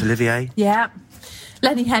 Laurence Olivier, Yeah.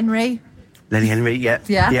 Lenny Henry. Lenny Henry, yeah.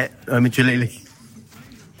 Yeah. Yeah, Omid Jalili.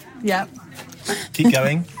 Yeah. Keep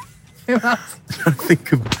going. Who else? I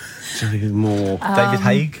think of something more. David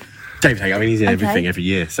Haig. David Haig, I mean, he's in okay. everything every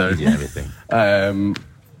year, so. Yeah, everything.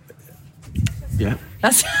 Yeah.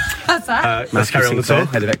 That's that. Let's carry on the tour.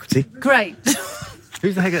 Head of Equity. Great.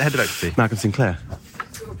 Who's the head of Equity? Malcolm Sinclair.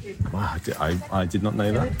 Wow, I did not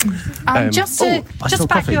know that. Just to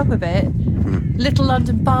back you up a bit, Little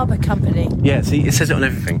London Barber Company. Yeah, see, it says it on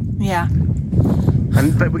everything. Yeah.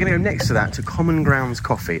 But we're going to go next to that to Common Grounds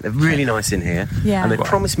Coffee. They're really nice in here. Yeah. And they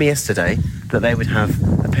promised me yesterday that they would have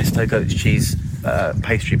a pesto goat's cheese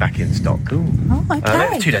pastry back in stock. Oh,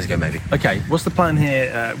 okay. 2 days ago, maybe. Okay, what's the plan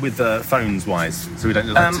here with phones-wise? So we don't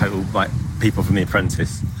look like total people from The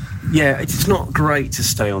Apprentice. Yeah, it's not great to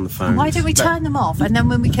stay on the phone. Why don't we turn them off, and then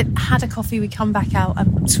when we had a coffee, we come back out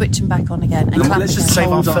and switch them back on again? And Let's just again. save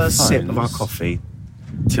our Hold our first sip phones. of our coffee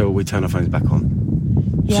till we turn our phones back on.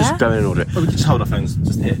 Yeah? Just go in and order it. Well, we can just hold our phones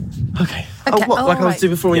just here. Okay. Okay, What, like I was right.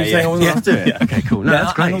 doing before when you were saying I wasn't allowed to do it? Yeah. Okay, cool. No,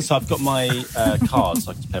 that's great. And also, I've got my card,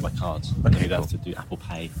 so I can pay by card. Okay, you don't have to do Apple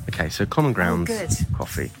Pay. Okay, so Common Grounds good.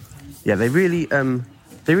 Coffee. Yeah, they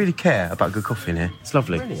really care about good coffee in here. It's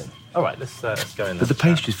lovely. Brilliant. All right, let's go in. But the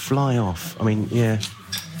pastries fly off. I mean, yeah.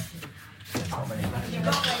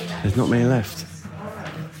 There's not many left.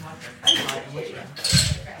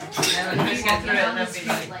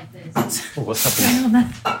 Oh, what's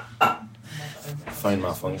happening? Phone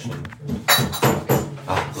malfunction.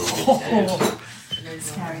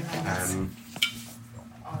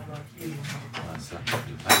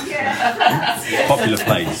 Popular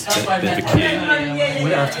place, bit of a queue.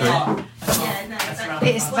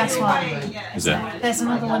 It's the best one. Is it? There's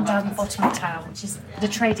another one down the bottom of town, which is the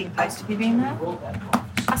Trading Post. Have you been there?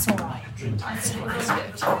 That's all right. It's not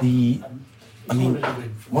as good.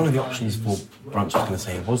 One of the options for brunch, I was going to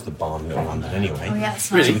say, was the Barn Little London anyway. Oh, yeah, that's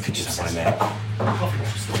So nice. we could just have one there.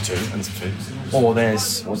 Or two, and some food. Or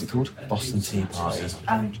there's, what's it called? Boston Tea Party.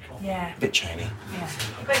 Oh, yeah. Bit chainy.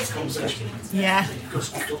 Yeah.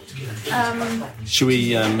 Should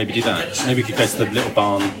we maybe do that? Maybe we could go to the Little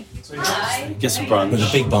Barn, get some brunch. There's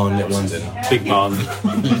a big Barn, Little London. Big Barn.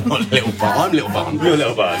 Not Little Barn. I'm Little Barn. You're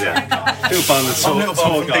Little Barn, yeah. Little Barn, the Little Barn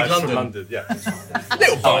tour from guide Big from London. London, yeah.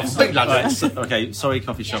 Little Barn, Big London. Right, okay, sorry,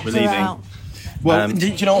 coffee shop, we're We're leaving. out. Well, do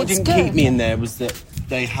you know what It's didn't good. keep me in there was that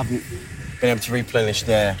they haven't been able to replenish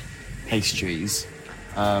their pastries.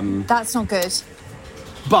 That's not good.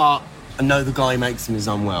 But I know the guy who makes them is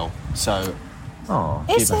unwell, so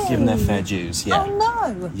Is give them their it? fair dues. Yeah,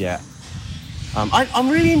 Oh, no. yeah. I'm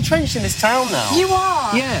really entrenched in this town now. You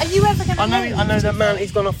are? Yeah. Are you ever going to I know that man.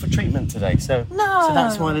 He's gone off for treatment today, so No. So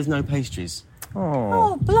that's why there's no pastries.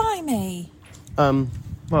 Oh, blimey.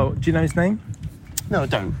 Well, do you know his name? No, I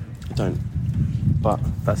don't. But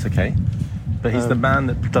That's okay. But he's the man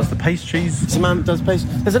that does the pastries. it's a man that does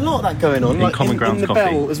pastries. There's a lot of that going on. In Common Grounds in the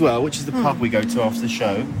Coffee. Bell as well, which is the pub we go to after the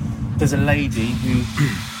show. There's a lady who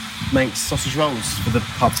makes sausage rolls for the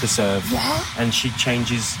pub to serve. Yeah? And she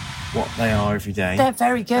changes what they are every day. They're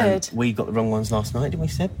very good. And we got the wrong ones last night, didn't we,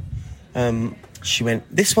 Seb? She went,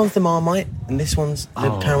 this one's the Marmite and this one's the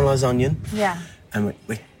caramelised onion. Yeah. And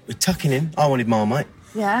we're tucking in. I wanted Marmite.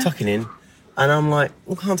 Yeah. Tucking in. And I'm like,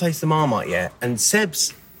 I can't taste the Marmite yet. And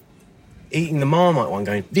Seb's eating the Marmite one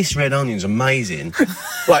going, this red onion's amazing.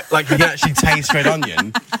 like you can actually taste red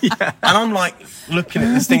onion. Yeah. And I'm like, looking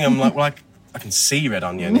at this thing, I'm like, I can see red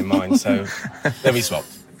onion in mine. So then we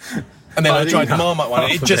swapped. And then I tried the Marmite one.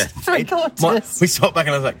 And it just... Three-quarters. We swapped back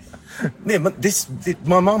and I was like, yeah, but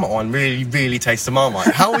my Marmite one really, really tastes the Marmite.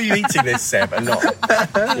 How are you eating this, Seb, and not?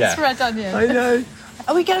 It's red onion. I know.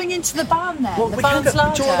 Are we going into the barn then? Well, the we can barn's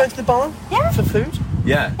go, do you want to go to the barn? Yeah. For food?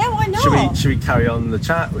 Yeah. Yeah, why not? Should we carry on the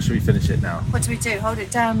chat or should we finish it now? What do we do? Hold it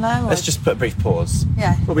down low? Or? Let's just put a brief pause.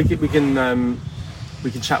 Yeah. Well, we can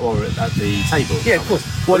chat while we're at the table. Yeah, of course.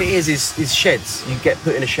 What it is sheds. You get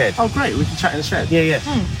put in a shed. Oh, great. We can chat in the shed. Yeah.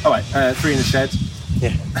 All right. 3 in the shed.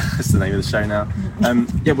 Yeah. That's the name of the show now.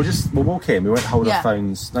 Yeah, we'll walk in. We won't hold our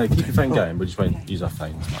phones. No, keep your phone going. We just won't use our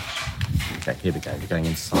phones much. Okay, here we go. We're going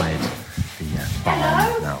inside the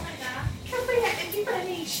barn now.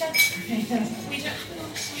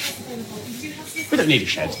 We don't need a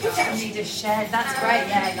shed. We don't need a shed. That's great.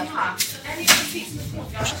 Yeah, love that.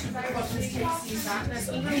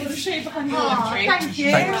 Oh, thank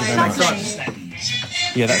you. Thank you very much. Lovely.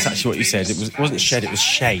 Yeah, that's actually what you said. It wasn't shed, it was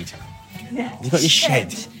shade. Yeah. You got your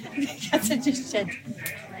shed. I said just shed.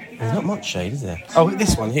 There's not much shade, is there? Oh,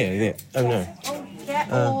 this one here, is it? Oh, no. Oh,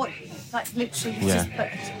 yeah, or like literally yeah. just put...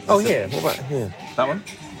 Oh, yeah. What about here? That one?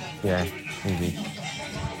 Yeah, maybe.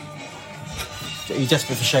 Are you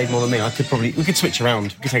desperate for shade more than me? We could switch around.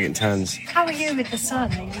 We could take it in turns. How are you with the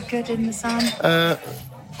sun? Are you good in the sun?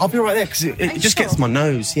 I'll be right there because it just gets my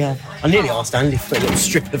nose, yeah. I nearly asked Andy for a little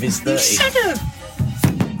strip of his 30. You should have.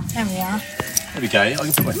 There we are. There we go. I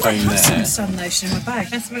can put my phone I've some there. sun lotion in my bag.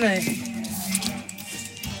 Let's have a look.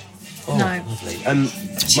 Oh, No. lovely. My other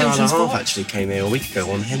Children's half watch. actually came here a week ago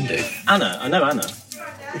on Hindu. Anna. I know Anna.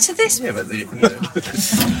 To this. Yeah, but to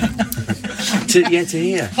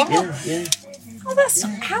hear. Yeah. Oh,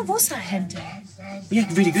 how was that hen do? Yeah,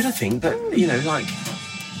 really good, I think. But you know, like,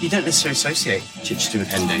 you don't necessarily associate Chichester with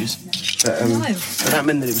hen do's. But, No. but that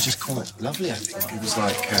meant that it was just quite lovely, I think. It was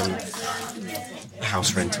like a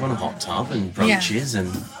house rental and a hot tub and brunches and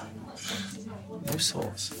all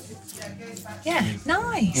sorts. Yeah,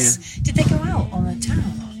 nice. Yeah. Did they go out on the town?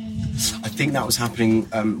 I think that was happening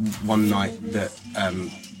one night that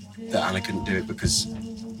Anna couldn't do it because,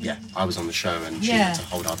 I was on the show and she had to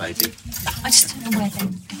hold our baby. I just don't know where they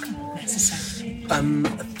go necessarily. I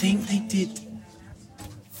think they did.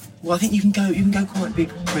 Well, I think you can go quite big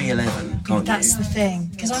pre-11, can't That's you? the thing.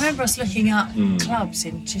 Because I remember us looking up clubs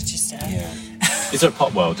in Chichester. Yeah. Is there a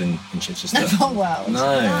pot world in Chichester? No, not World.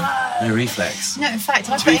 No reflex. No, in fact,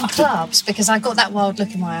 I put in clubs because I got that wild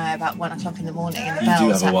look in my eye about 1 o'clock in the morning and the bells. You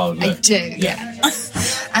do have a wild look. I do, yeah.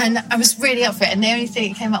 And I was really up for it. And the only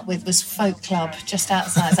thing it came up with was folk club just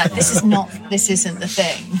outside. It's like, this isn't the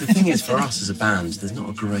thing. The thing is, for us as a band, there's not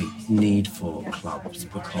a great need for clubs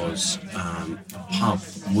because a pub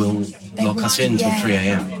will lock us in till 3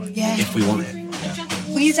 a.m. if we want it.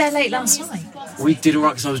 Were you there late last night? We did all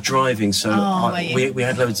right because I was driving, so we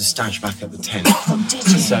had loads of stash back at the tent. Oh, did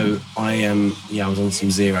you? So I was on some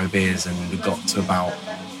 0 beers and we got to about,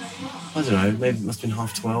 I don't know, maybe it must have been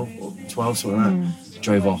 12:30 or 12, something like that.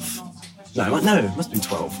 Drove off. No, it must have been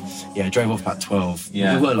 12. Yeah, drove off about 12.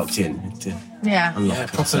 Yeah. We were locked in. To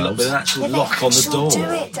unlock ourselves. With an actual lock on the door.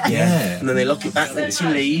 Yeah. And then they lock it back, lets you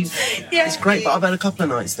leave. Yeah. It's great, but I've had a couple of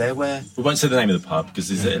nights there where... We won't say the name of the pub, because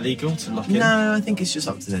is it illegal to lock in? No, I think it's just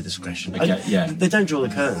up to their discretion. Okay, They don't draw the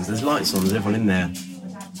curtains. There's lights on. There's everyone in there.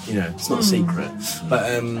 You know, it's not a secret. But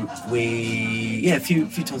a few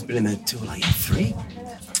times been in there till like 3.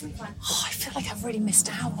 Oh, I feel like I've really missed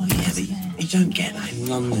out on You don't get that in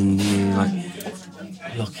London, do you?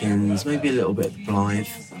 Like, lock-ins, maybe a little bit of Blythe.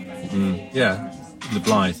 Yeah, the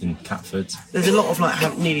Blythe in Catford. There's a lot of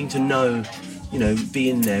like needing to know, be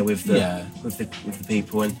in there with the with the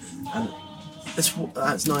people, and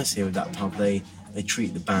that's nice here with that pub. They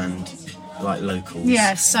treat the band like locals.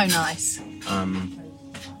 Yeah, so nice.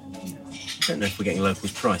 I don't know if we're getting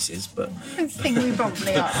locals' prices, but I think we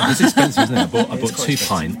probably are. It's expensive, isn't it? I bought two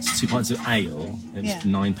expensive. pints of ale. It was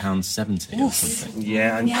 £9.70 or something.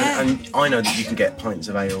 Yeah, and I know that you can get pints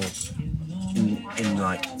of ale in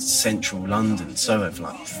like central London, Soho for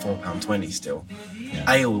like £4.20 still.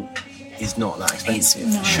 Yeah. Ale is not that expensive.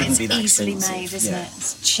 It shouldn't be that easily expensive. made, isn't it?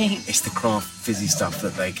 It's cheap. It's the craft fizzy stuff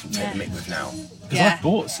that they can take the mick with now. Because I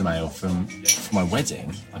bought some ale for my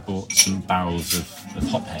wedding. I bought some barrels of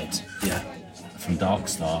Hophead from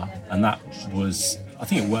Darkstar, and that was, I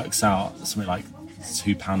think it works out something like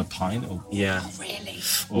 £2 a pint. Or Really?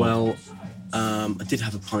 Well, I did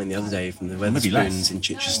have a pint the other day from the Wetherspoons in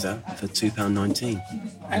Chichester for £2.19.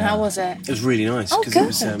 And how was it? It was really nice because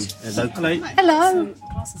it was local. Hello.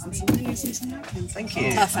 Thank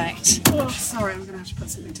you. Perfect. Oh, sorry, I'm going to have to put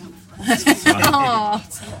something down. Oh.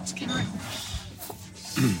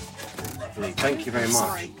 Thank you very much.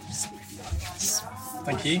 Sorry.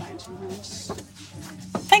 Thank you.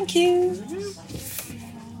 Thank you.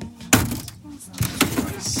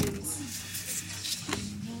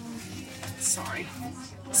 Sorry.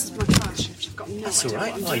 This is my first shift. I've got no That's idea all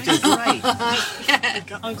right. what Oh, I'm you doing. did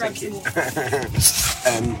great. I'll grab some more.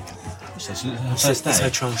 That's her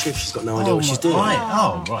trial shift. She's got no idea what she's doing.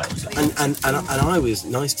 Oh, right. And I was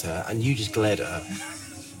nice to her, and you just glared at her.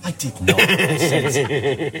 I did not.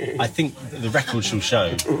 I think the record shall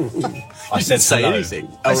show. I said say hello. anything.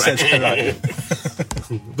 I said hello.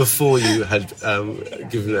 Before you had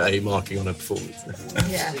given her a marking on her performance.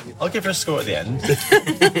 Yeah. I'll give her a score at the end.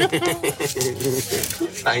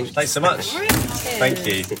 Thanks so much. Thank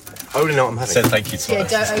you. I already know what I'm having. Said thank you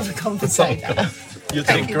twice. Yeah, don't overcompensate that. You're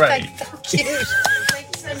doing great.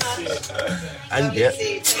 Thank you.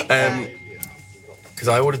 And because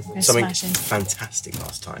I ordered something smashing. fantastic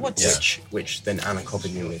last time, What? which then Anna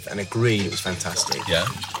copied me with and agreed it was fantastic. Yeah.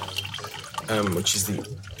 Which is the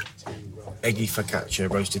eggy focaccia,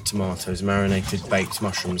 roasted tomatoes, marinated baked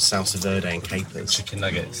mushrooms, salsa verde and capers. Chicken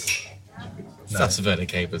nuggets. Salsa verde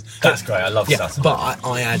capers. That's great. I love salsa. But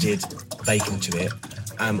I added bacon to it,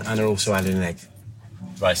 and I also added an egg.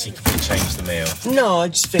 Right, so you can change the meal. No, I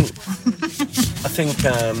just think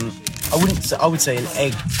I would say an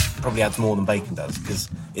egg probably adds more than bacon does because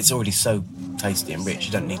it's already so tasty and rich.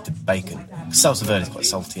 You don't need the bacon. Salsa verde is quite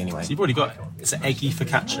salty anyway. So you've already got, it's an eggy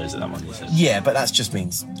focaccia, is it that one you said? Yeah, but that just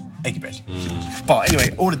means eggy bread. But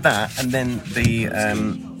anyway, ordered that, and then the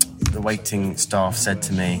waiting staff said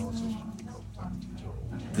to me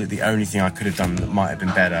that the only thing I could have done that might have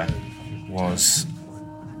been better was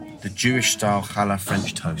The Jewish-style challah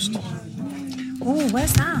French toast. Oh,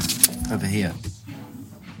 where's that? Over here.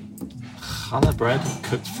 Challah bread,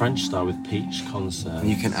 cooked French style with peach concert. And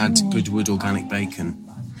you can add Goodwood organic bacon.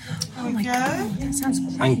 Oh my god, that sounds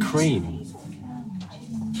great. And cream.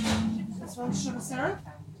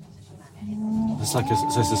 It's like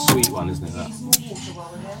so it's a sweet one, isn't it? That?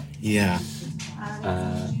 Yeah.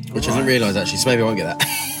 Which I didn't realise actually, so maybe I won't get that.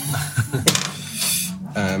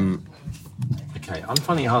 Okay, I'm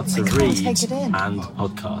finding it hard to read and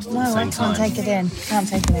podcast at the same time. Can't take it in.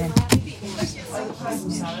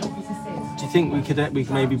 Do you think we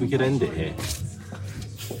could end it here?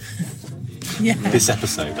 Yeah. This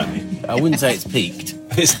episode, I mean. I wouldn't say it's peaked.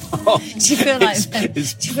 It's not. Do you feel like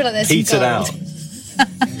there's petered some gold? out.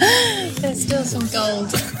 There's still some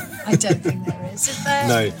gold. I don't think there is there?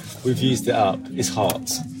 No, we've used it up. It's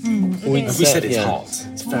hot. We said it's hot.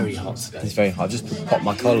 It's very hot today. It's very hot. I just popped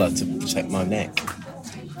my collar to protect my neck.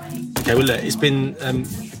 Okay, well, look, it's been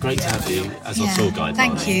great to have you as our tour guide.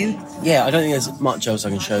 Thank you. Yeah, I don't think there's much else I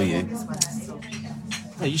can show you.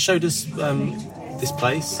 Yeah, you showed us this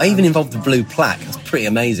place. I even involved the blue plaque. That's pretty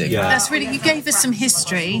amazing. Yeah. That's really. You gave us some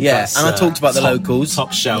history. Yeah, and I talked about the locals.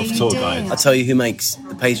 Top shelf Yeah, you tour did. guide. I'll tell you who makes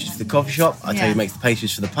the pastries for the coffee shop. I'll tell you who makes the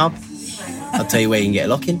pastries for the pub. I'll tell you where you can get a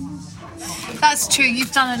lock-in. That's true.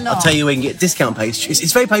 You've done a lot. I'll tell you where you can get discount pastries.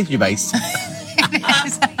 It's very pastry-based.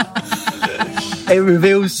 It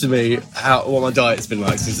reveals to me what my diet's been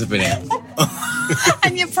like since I've been here.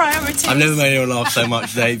 And your priorities. I've never made anyone laugh so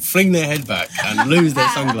much. They fling their head back and lose their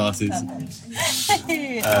sunglasses.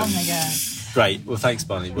 Oh my god. Great. Well, thanks,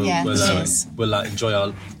 Barney. We'll enjoy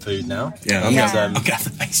our food now. Yeah, I'm gonna have the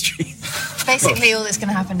pastry. Basically, all that's going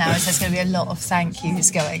to happen now is there's going to be a lot of thank yous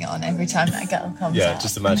going on every time that girl comes Yeah, out.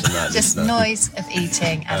 just imagine that. Just noise of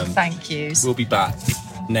eating and thank yous. We'll be back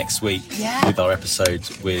next week with our episode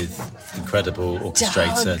with incredible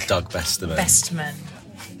orchestrator Doug Bestman.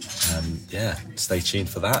 Stay tuned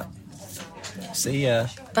for that. See ya.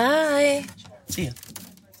 Bye. See ya.